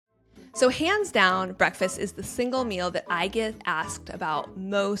So hands down, breakfast is the single meal that I get asked about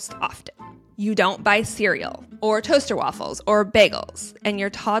most often. You don't buy cereal or toaster waffles or bagels, and your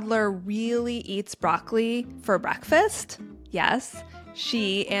toddler really eats broccoli for breakfast? Yes,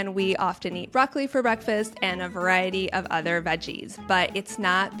 she and we often eat broccoli for breakfast and a variety of other veggies, but it's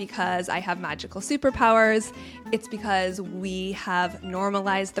not because I have magical superpowers. It's because we have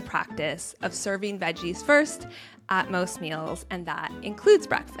normalized the practice of serving veggies first at most meals, and that includes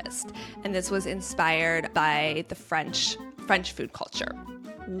breakfast. And this was inspired by the French food culture.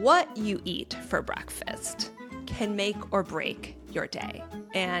 What you eat for breakfast can make or break your day,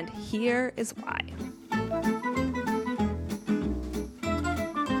 and here is why.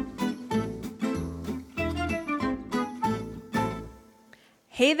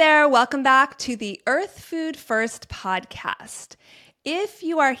 Hey there, welcome back to the Earth Food First podcast. If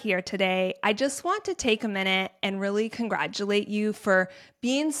you are here today, I just want to take a minute and really congratulate you for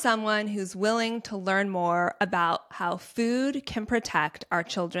being someone who's willing to learn more about how food can protect our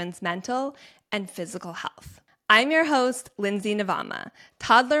children's mental and physical health. I'm your host, Lindsay Navama,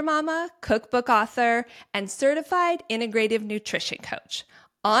 toddler mama, cookbook author, and certified integrative nutrition coach,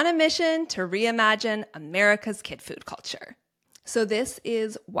 on a mission to reimagine America's kid food culture. So this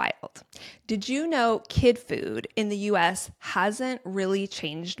is wild. Did you know kid food in the US hasn't really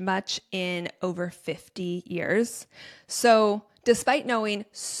changed much in over 50 years? So despite knowing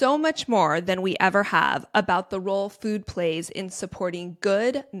so much more than we ever have about the role food plays in supporting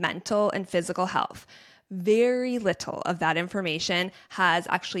good mental and physical health, very little of that information has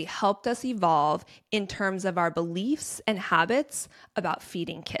actually helped us evolve in terms of our beliefs and habits about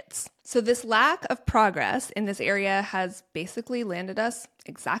feeding kids. So this lack of progress in this area has basically landed us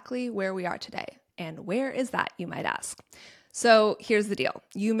exactly where we are today. And where is that, you might ask? So here's the deal.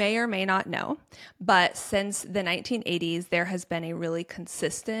 You may or may not know, but since the 1980s, there has been a really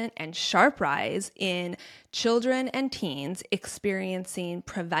consistent and sharp rise in children and teens experiencing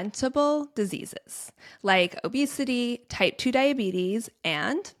preventable diseases like obesity, type 2 diabetes,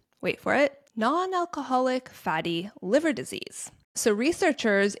 and, wait for it, non-alcoholic fatty liver disease. So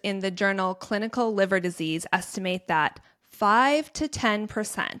researchers in the journal Clinical Liver Disease estimate that 5 to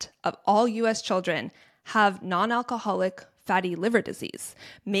 10% of all U.S. children have non-alcoholic fatty liver disease,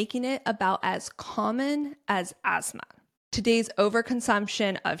 making it about as common as asthma. Today's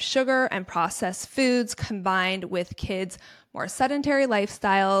overconsumption of sugar and processed foods combined with kids' more sedentary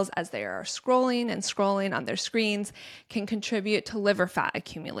lifestyles as they are scrolling on their screens can contribute to liver fat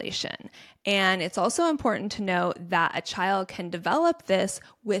accumulation. And it's also important to note that a child can develop this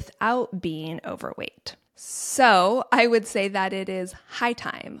without being overweight. So I would say that it is high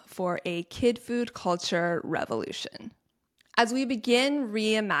time for a kid food culture revolution. As we begin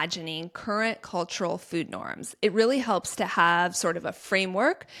reimagining current cultural food norms, it really helps to have sort of a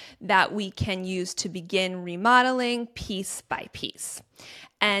framework that we can use to begin remodeling piece by piece.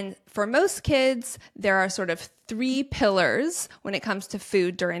 And for most kids, there are sort of 3 pillars when it comes to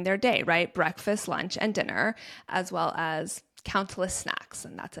food during their day, right? Breakfast, lunch, and dinner, as well as countless snacks.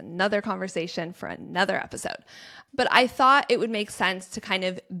 And that's another conversation for another episode. But I thought it would make sense to kind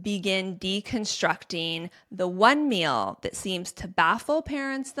of begin deconstructing the one meal that seems to baffle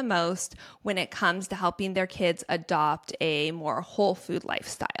parents the most when it comes to helping their kids adopt a more whole food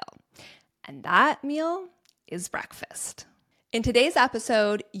lifestyle. And that meal is breakfast. In today's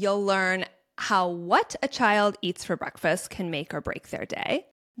episode, you'll learn how what a child eats for breakfast can make or break their day,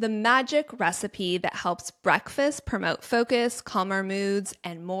 the magic recipe that helps breakfast promote focus, calmer moods,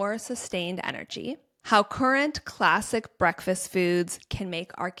 and more sustained energy, how current classic breakfast foods can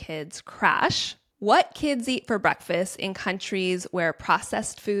make our kids crash, what kids eat for breakfast in countries where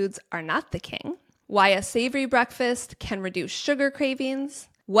processed foods are not the king, why a savory breakfast can reduce sugar cravings,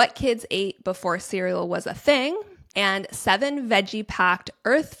 what kids ate before cereal was a thing, and 7 veggie-packed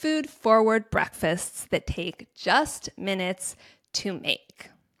earth food forward breakfasts that take just minutes to make.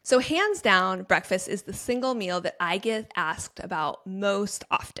 So hands down, breakfast is the single meal that I get asked about most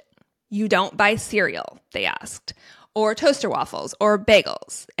often. You don't buy cereal, they asked, or toaster waffles or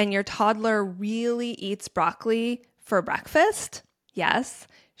bagels, and your toddler really eats broccoli for breakfast? Yes,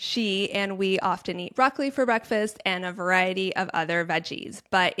 she and we often eat broccoli for breakfast and a variety of other veggies,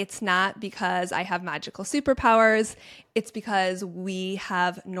 but it's not because I have magical superpowers. It's because we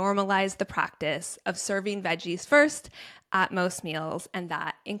have normalized the practice of serving veggies first at most meals, and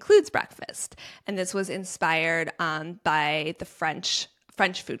that includes breakfast. And this was inspired by the French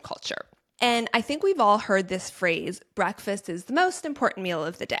food culture. And I think we've all heard this phrase, breakfast is the most important meal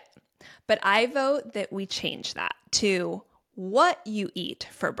of the day. But I vote that we change that to what you eat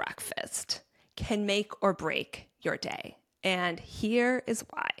for breakfast can make or break your day. And here is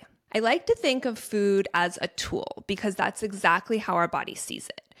why. I like to think of food as a tool because that's exactly how our body sees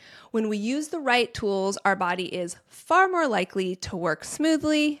it. When we use the right tools, our body is far more likely to work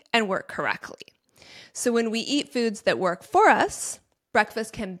smoothly and work correctly. So when we eat foods that work for us,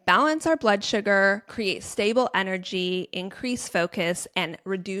 breakfast can balance our blood sugar, create stable energy, increase focus, and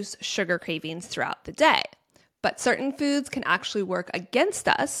reduce sugar cravings throughout the day. But certain foods can actually work against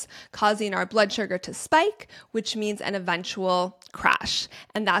us, causing our blood sugar to spike, which means an eventual crash.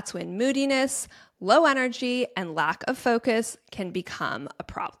 And that's when moodiness, low energy, and lack of focus can become a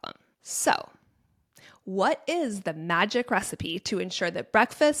problem. So, what is the magic recipe to ensure that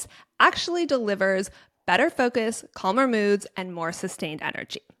breakfast actually delivers better focus, calmer moods, and more sustained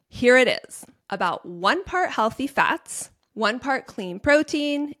energy? Here it is. About 1 part healthy fats, 1 part clean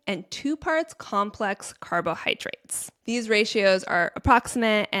protein, and 2 parts complex carbohydrates. These ratios are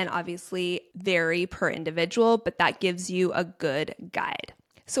approximate and obviously vary per individual, but that gives you a good guide.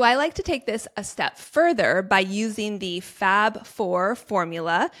 So I like to take this a step further by using the Fab4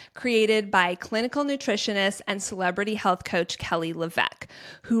 formula created by clinical nutritionist and celebrity health coach Kelly LeVeque,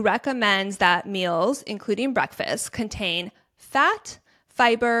 who recommends that meals, including breakfast, contain fat,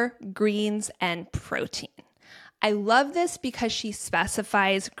 fiber, greens, and protein. I love this because she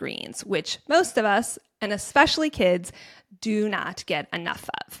specifies greens, which most of us, and especially kids, do not get enough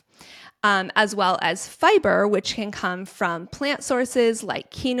of. As well as fiber, which can come from plant sources like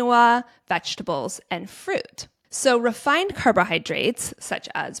quinoa, vegetables, and fruit. So refined carbohydrates, such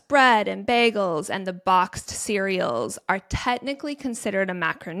as bread and bagels and the boxed cereals, are technically considered a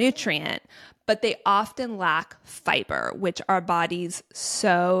macronutrient, but they often lack fiber, which our bodies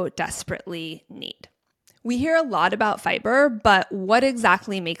so desperately need. We hear a lot about fiber, but what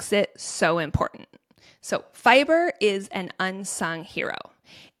exactly makes it so important? So fiber is an unsung hero.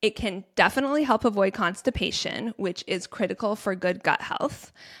 It can definitely help avoid constipation, which is critical for good gut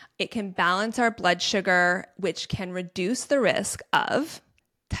health. It can balance our blood sugar, which can reduce the risk of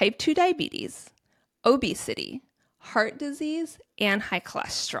type 2 diabetes, obesity, heart disease, and high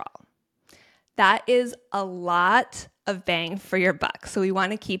cholesterol. That is a lot of bang for your buck, so we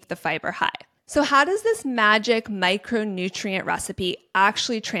want to keep the fiber high. So how does this magic micronutrient recipe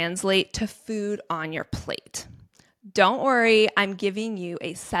actually translate to food on your plate? Don't worry, I'm giving you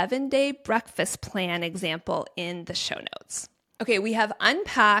a 7-day breakfast plan example in the show notes. Okay, we have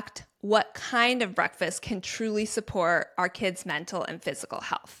unpacked what kind of breakfast can truly support our kids' mental and physical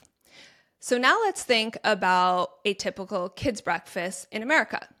health. So now let's think about a typical kids' breakfast in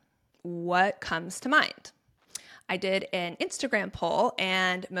America. What comes to mind? I did an Instagram poll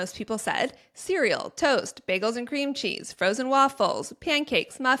and most people said cereal, toast, bagels and cream cheese, frozen waffles,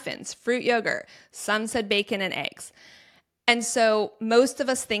 pancakes, muffins, fruit yogurt. Some said bacon and eggs. And so most of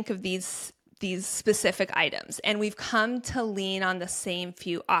us think of these specific items, and we've come to lean on the same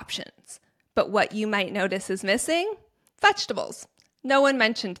few options. But what you might notice is missing? Vegetables. No one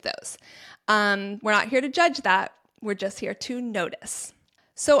mentioned those. We're not here to judge that. We're just here to notice.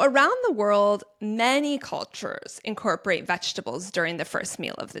 So around the world, many cultures incorporate vegetables during the first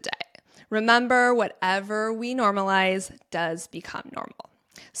meal of the day. Remember, whatever we normalize does become normal.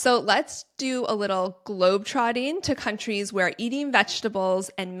 So let's do a little globetrotting to countries where eating vegetables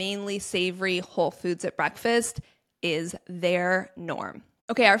and mainly savory whole foods at breakfast is their norm.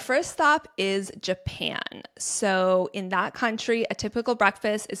 Okay, our first stop is Japan. So in that country, a typical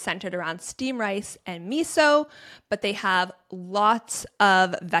breakfast is centered around steamed rice and miso, but they have lots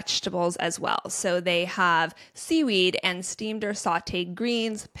of vegetables as well. So they have seaweed and steamed or sauteed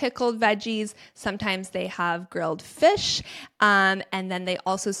greens, pickled veggies. Sometimes they have grilled fish. And then they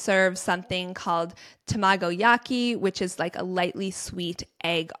also serve something called tamagoyaki, which is like a lightly sweet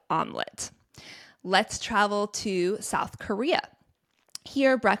egg omelet. Let's travel to South Korea.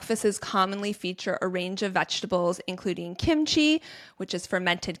 Here, breakfasts commonly feature a range of vegetables, including kimchi, which is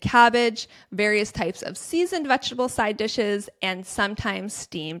fermented cabbage, various types of seasoned vegetable side dishes, and sometimes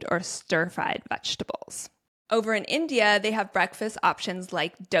steamed or stir-fried vegetables. Over in India, they have breakfast options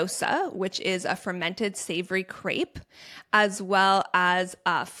like dosa, which is a fermented savory crepe, as well as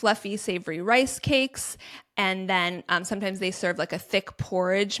fluffy savory rice cakes. And then sometimes they serve like a thick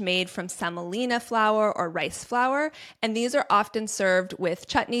porridge made from semolina flour or rice flour. And these are often served with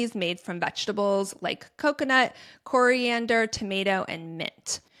chutneys made from vegetables like coconut, coriander, tomato, and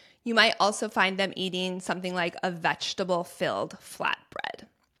mint. You might also find them eating something like a vegetable-filled flatbread.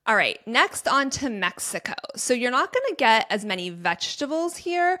 All right, next on to Mexico. So you're not going to get as many vegetables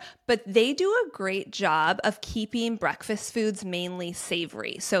here, but they do a great job of keeping breakfast foods mainly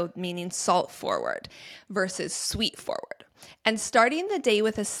savory, so meaning salt forward versus sweet forward. And starting the day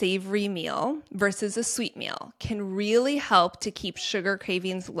with a savory meal versus a sweet meal can really help to keep sugar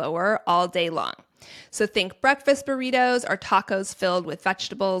cravings lower all day long. So think breakfast burritos or tacos filled with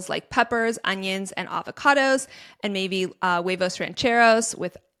vegetables like peppers, onions, and avocados, and maybe huevos rancheros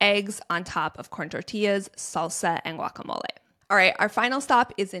with eggs on top of corn tortillas, salsa, and guacamole. All right, our final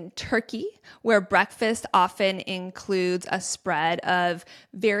stop is in Turkey, where breakfast often includes a spread of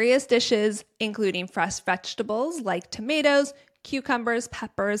various dishes, including fresh vegetables like tomatoes, cucumbers,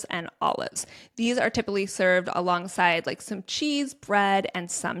 peppers, and olives. These are typically served alongside like some cheese, bread,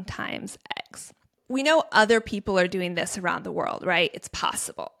 and sometimes eggs. We know other people are doing this around the world, right? It's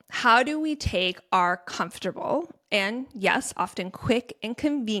possible. How do we take our comfortable and, yes, often quick and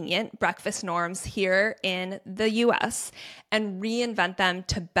convenient breakfast norms here in the US and reinvent them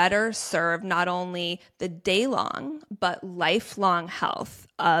to better serve not only the day-long, but lifelong health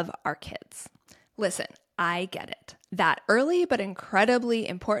of our kids? Listen, I get it. That early but incredibly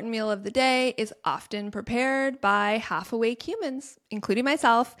important meal of the day is often prepared by half-awake humans, including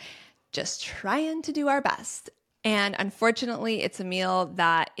myself, just trying to do our best. And unfortunately, it's a meal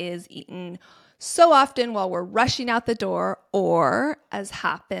that is eaten so often while we're rushing out the door, or, as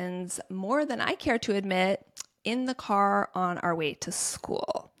happens more than I care to admit, in the car on our way to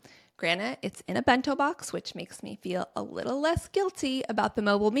school. Granted, it's in a bento box, which makes me feel a little less guilty about the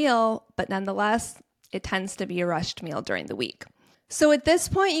mobile meal, but nonetheless, it tends to be a rushed meal during the week. So at this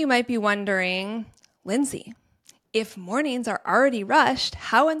point, you might be wondering, Lindsay, if mornings are already rushed,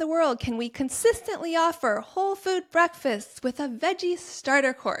 how in the world can we consistently offer whole food breakfasts with a veggie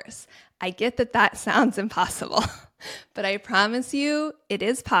starter course? I get that sounds impossible, but I promise you it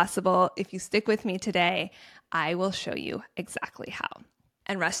is possible. If you stick with me today, I will show you exactly how.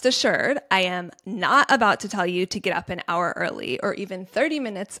 And rest assured, I am not about to tell you to get up an hour early or even 30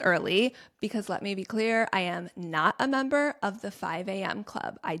 minutes early, because let me be clear, I am not a member of the 5 a.m.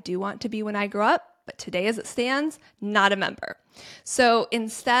 club. I do want to be when I grow up, but today as it stands, not a member. So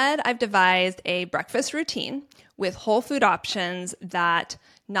instead, I've devised a breakfast routine with whole food options that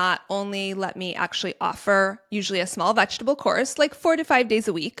not only let me actually offer usually a small vegetable course, like 4 to 5 days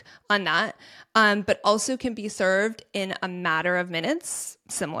a week on that, but also can be served in a matter of minutes,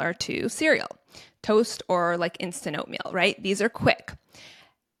 similar to cereal, toast, or like instant oatmeal, right? These are quick.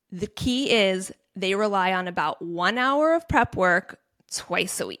 The key is they rely on about 1 hour of prep work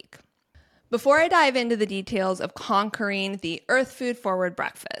twice a week. Before I dive into the details of conquering the Earth Food Forward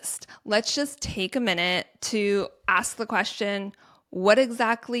breakfast, let's just take a minute to ask the question, what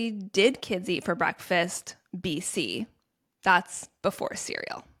exactly did kids eat for breakfast BC? That's before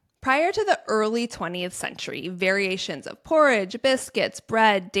cereal. Prior to the early 20th century, variations of porridge, biscuits,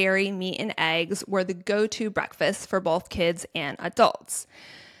 bread, dairy, meat, and eggs were the go-to breakfast for both kids and adults.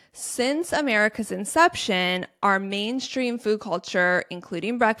 Since America's inception, our mainstream food culture,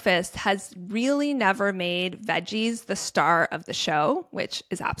 including breakfast, has really never made veggies the star of the show, which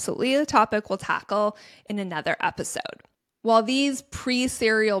is absolutely a topic we'll tackle in another episode. While these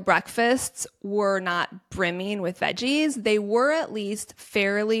pre-cereal breakfasts were not brimming with veggies, they were at least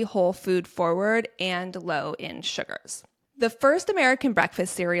fairly whole food forward and low in sugars. The first American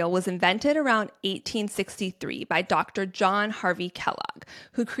breakfast cereal was invented around 1863 by Dr. John Harvey Kellogg,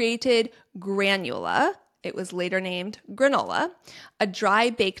 who created Granula, it was later named granola, a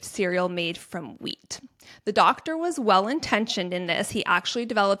dry baked cereal made from wheat. The doctor was well-intentioned in this. He actually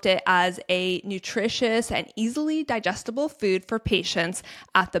developed it as a nutritious and easily digestible food for patients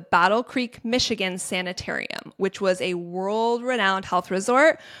at the Battle Creek, Michigan Sanitarium, which was a world-renowned health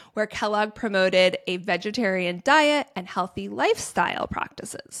resort where Kellogg promoted a vegetarian diet and healthy lifestyle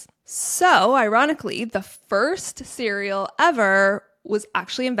practices. So, ironically, the first cereal ever was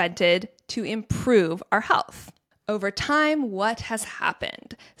actually invented to improve our health. Over time, what has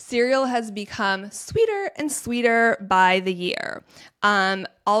happened? Cereal has become sweeter and sweeter by the year.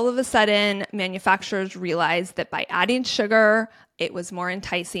 All of a sudden, manufacturers realized that by adding sugar, it was more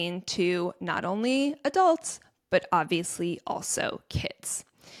enticing to not only adults, but obviously also kids.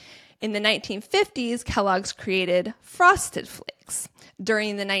 In the 1950s, Kellogg's created Frosted Flakes.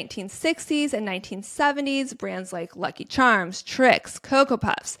 During the 1960s and 1970s, brands like Lucky Charms, Trix, Cocoa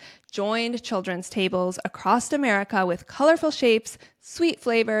Puffs joined children's tables across America with colorful shapes, sweet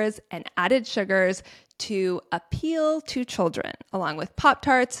flavors, and added sugars to appeal to children, along with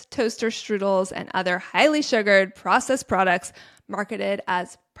Pop-Tarts, toaster strudels, and other highly sugared processed products marketed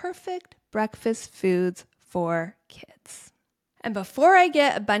as perfect breakfast foods for kids. And before I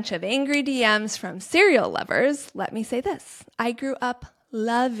get a bunch of angry DMs from cereal lovers, let me say this. I grew up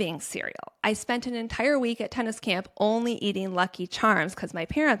loving cereal. I spent an entire week at tennis camp only eating Lucky Charms because my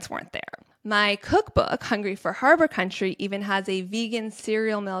parents weren't there. My cookbook, Hungry for Harbor Country, even has a vegan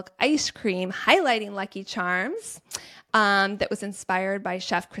cereal milk ice cream highlighting Lucky Charms that was inspired by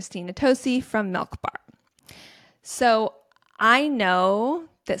Chef Christina Tosi from Milk Bar. So I know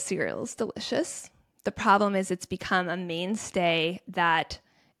that cereal is delicious. The problem is it's become a mainstay that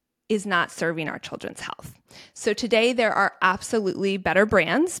is not serving our children's health. So today there are absolutely better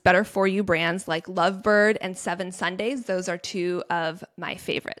brands, better for you brands like Lovebird and 7 Sundays. Those are two of my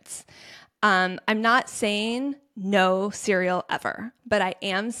favorites. I'm not saying no cereal ever, but I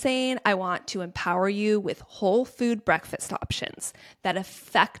am saying I want to empower you with whole food breakfast options that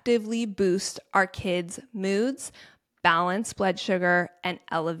effectively boost our kids' moods, balance blood sugar, and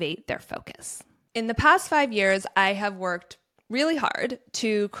elevate their focus. In the past 5 years, I have worked really hard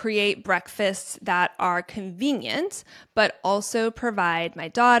to create breakfasts that are convenient, but also provide my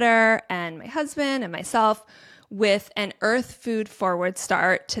daughter and my husband and myself with an earth food forward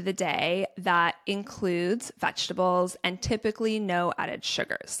start to the day that includes vegetables and typically no added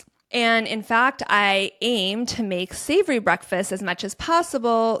sugars. And in fact, I aim to make savory breakfast as much as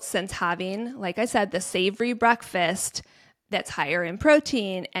possible, since having, like I said, the savory breakfast that's higher in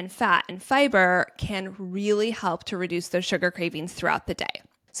protein and fat and fiber can really help to reduce those sugar cravings throughout the day.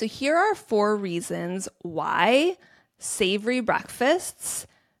 So here are 4 reasons why savory breakfasts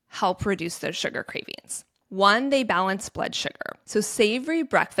help reduce those sugar cravings. 1, they balance blood sugar. So savory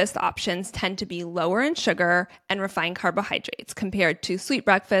breakfast options tend to be lower in sugar and refined carbohydrates compared to sweet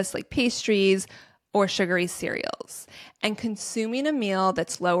breakfasts like pastries or sugary cereals. And consuming a meal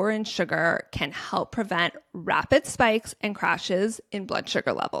that's lower in sugar can help prevent rapid spikes and crashes in blood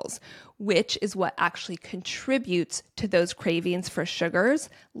sugar levels, which is what actually contributes to those cravings for sugars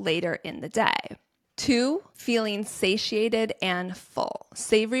later in the day. 2, feeling satiated and full.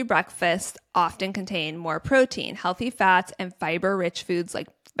 Savory breakfasts often contain more protein, healthy fats, and fiber-rich foods like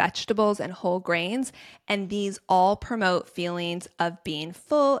vegetables and whole grains, and these all promote feelings of being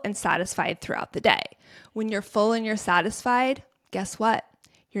full and satisfied throughout the day. When you're full and you're satisfied, guess what?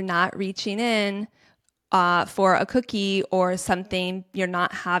 You're not reaching in for a cookie or something. You're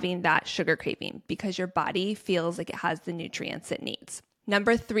not having that sugar craving because your body feels like it has the nutrients it needs.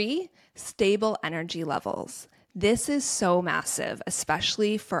 Number 3, stable energy levels. This is so massive,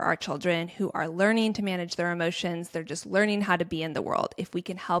 especially for our children who are learning to manage their emotions. They're just learning how to be in the world. If we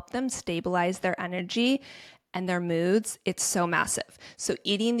can help them stabilize their energy and their moods, it's so massive. So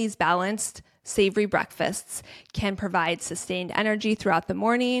eating these balanced savory breakfasts can provide sustained energy throughout the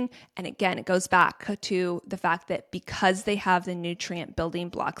morning. And again, it goes back to the fact that because they have the nutrient building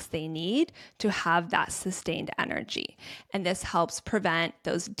blocks they need to have that sustained energy. And this helps prevent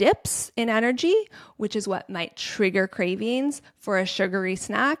those dips in energy, which is what might trigger cravings for a sugary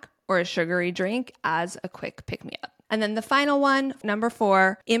snack or a sugary drink as a quick pick-me-up. And then the final one, number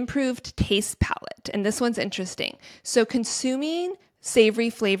 4, improved taste palette. And this one's interesting. So consuming savory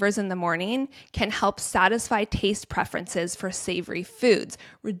flavors in the morning can help satisfy taste preferences for savory foods,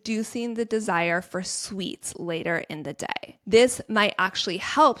 reducing the desire for sweets later in the day. This might actually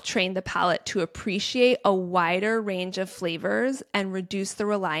help train the palate to appreciate a wider range of flavors and reduce the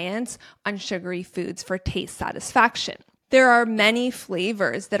reliance on sugary foods for taste satisfaction. There are many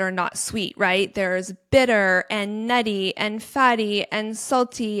flavors that are not sweet, right? There's bitter and nutty and fatty and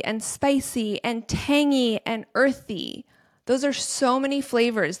salty and spicy and tangy and earthy. Those are so many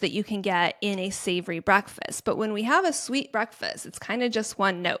flavors that you can get in a savory breakfast. But when we have a sweet breakfast, it's kind of just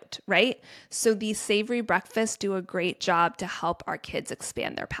one note, right? So these savory breakfasts do a great job to help our kids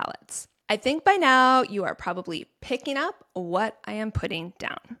expand their palates. I think by now you are probably picking up what I am putting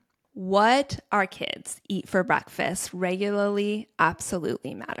down. What our kids eat for breakfast regularly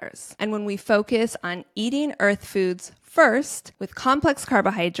absolutely matters. And when we focus on eating earth foods first with complex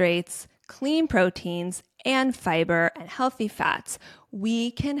carbohydrates, clean proteins, and fiber and healthy fats,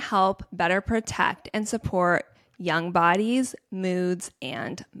 we can help better protect and support young bodies, moods,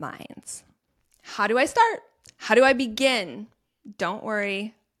 and minds. How do I start? How do I begin? Don't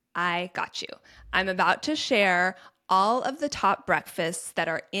worry, I got you. I'm about to share all of the top breakfasts that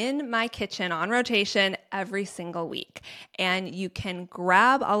are in my kitchen on rotation every single week. And you can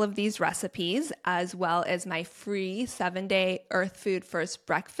grab all of these recipes as well as my free 7-day Earth Food First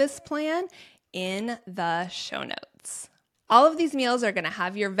breakfast plan in the show notes. All of these meals are going to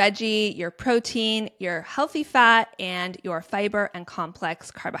have your veggie, your protein, your healthy fat, and your fiber and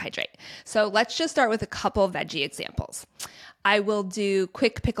complex carbohydrate. So let's just start with a couple veggie examples. I will do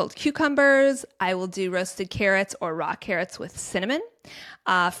quick pickled cucumbers. I will do roasted carrots or raw carrots with cinnamon,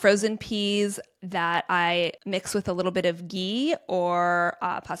 frozen peas, that I mix with a little bit of ghee or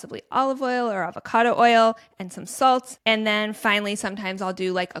possibly olive oil or avocado oil and some salt. And then finally, sometimes I'll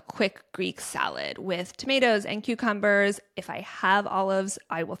do like a quick Greek salad with tomatoes and cucumbers. If I have olives,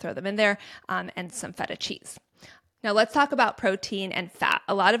 I will throw them in there, and some feta cheese. Now let's talk about protein and fat.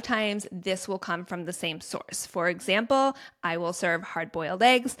 A lot of times this will come from the same source. For example, I will serve hard-boiled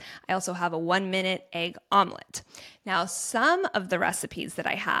eggs. I also have a 1-minute egg omelet. Now some of the recipes that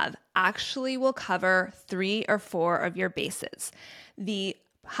I have actually will cover 3 or 4 of your bases. The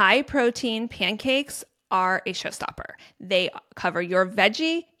high protein pancakes are a showstopper. They cover your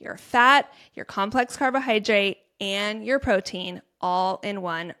veggie, your fat, your complex carbohydrate, and your protein all in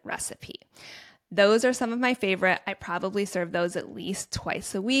one recipe. Those are some of my favorite. I probably serve those at least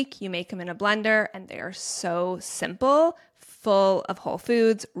twice a week. You make them in a blender and they are so simple, full of whole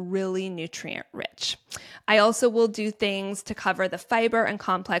foods, really nutrient rich. I also will do things to cover the fiber and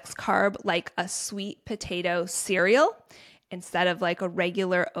complex carb like a sweet potato cereal instead of like a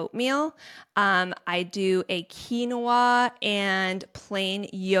regular oatmeal. I do a quinoa and plain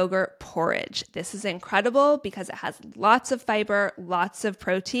yogurt porridge. This is incredible because it has lots of fiber, lots of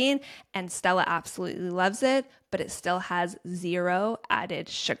protein, and Stella absolutely loves it, but it still has 0 added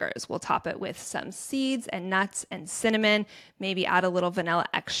sugars. We'll top it with some seeds and nuts and cinnamon, maybe add a little vanilla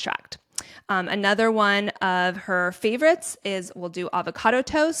extract. Another one of her favorites is we'll do avocado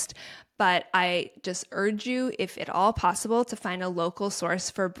toast, but I just urge you, if at all possible, to find a local source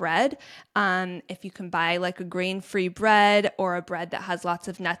for bread. If you can buy like a grain-free bread or a bread that has lots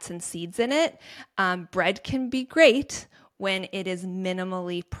of nuts and seeds in it, bread can be great when it is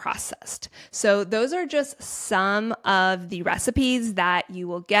minimally processed. So those are just some of the recipes that you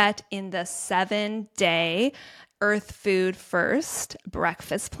will get in the 7-day Earth Food First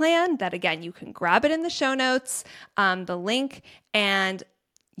breakfast plan that, again, you can grab it in the show notes, the link, and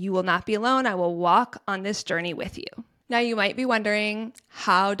you will not be alone. I will walk on this journey with you. Now, you might be wondering,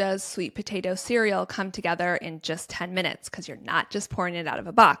 how does sweet potato cereal come together in just 10 minutes? Because you're not just pouring it out of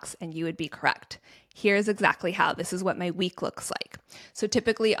a box, and you would be correct. Here's exactly how. This is what my week looks like. So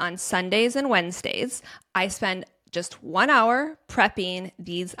typically on Sundays and Wednesdays, I spend just 1 hour prepping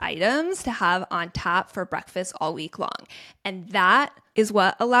these items to have on tap for breakfast all week long. And that is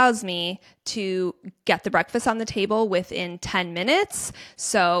what allows me to get the breakfast on the table within 10 minutes.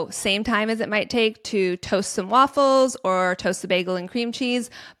 So same time as it might take to toast some waffles or toast a bagel and cream cheese,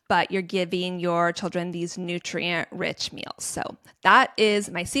 but you're giving your children these nutrient-rich meals. So that is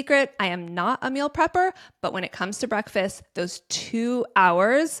my secret. I am not a meal prepper, but when it comes to breakfast, those 2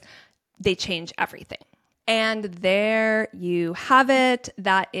 hours, they change everything. And there you have it.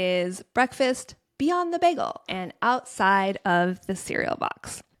 That is breakfast beyond the bagel and outside of the cereal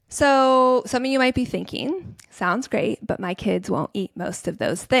box. So some of you might be thinking, sounds great, but my kids won't eat most of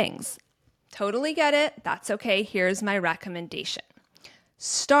those things. Totally get it. That's okay. Here's my recommendation.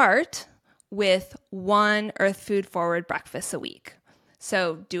 Start with 1 Earth Food Forward breakfast a week.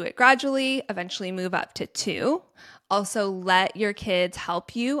 So do it gradually, eventually move up to 2. Also, let your kids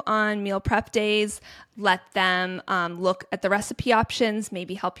help you on meal prep days. Let them look at the recipe options,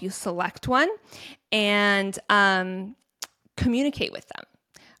 maybe help you select one, and communicate with them,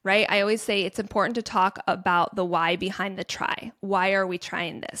 right? I always say it's important to talk about the why behind the try. Why are we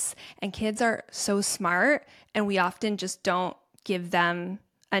trying this? And kids are so smart, and we often just don't give them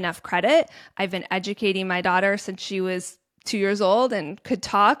enough credit. I've been educating my daughter since she was 2 years old and could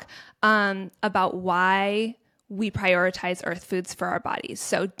talk about why we prioritize earth foods for our bodies.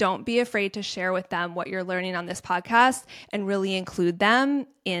 So don't be afraid to share with them what you're learning on this podcast and really include them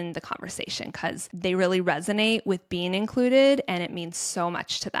in the conversation because they really resonate with being included and it means so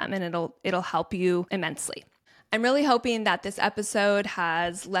much to them and it'll help you immensely. I'm really hoping that this episode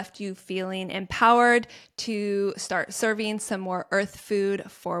has left you feeling empowered to start serving some more earth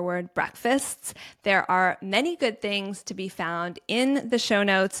food forward breakfasts. There are many good things to be found in the show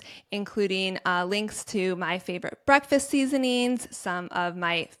notes, including links to my favorite breakfast seasonings, some of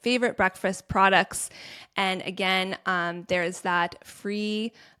my favorite breakfast products. And again, there's that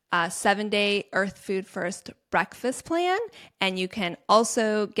free 7-day Earth Food First breakfast plan. And you can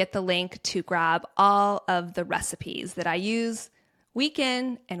also get the link to grab all of the recipes that I use week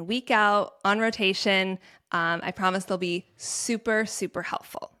in and week out on rotation. I promise they'll be super, super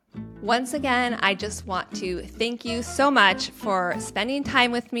helpful. Once again, I just want to thank you so much for spending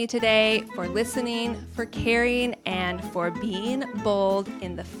time with me today, for listening, for caring, and for being bold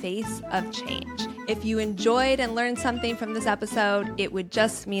in the face of change. If you enjoyed and learned something from this episode, it would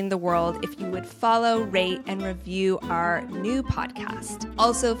just mean the world if you would follow, rate, and review our new podcast.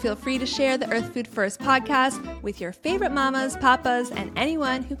 Also, feel free to share the Earth Food First podcast with your favorite mamas, papas, and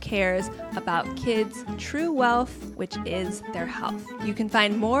anyone who cares about kids' true wealth, which is their health. You can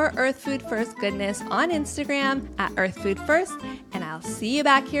find more Earth Food First goodness on Instagram at Earth Food First, and I'll see you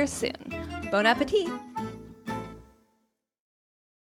back here soon. Bon appetit!